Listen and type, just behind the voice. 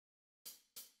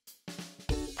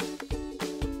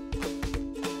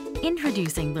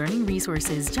Introducing Learning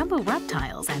Resources Jumbo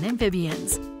Reptiles and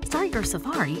Amphibians. Start your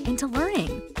safari into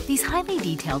learning. These highly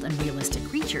detailed and realistic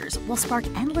creatures will spark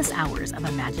endless hours of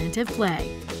imaginative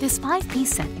play. This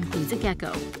 5-piece set includes a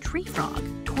gecko, tree frog,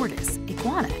 tortoise,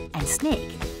 iguana, and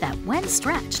snake that, when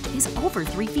stretched, is over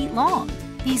 3 feet long.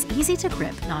 These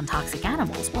easy-to-grip, non-toxic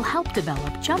animals will help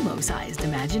develop jumbo-sized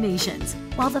imaginations,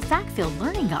 while the fact-filled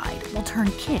learning guide will turn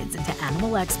kids into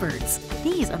animal experts.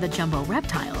 These are the Jumbo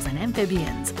Reptiles and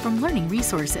Amphibians from Learning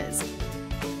Resources.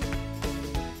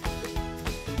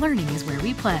 Learning is where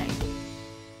we play.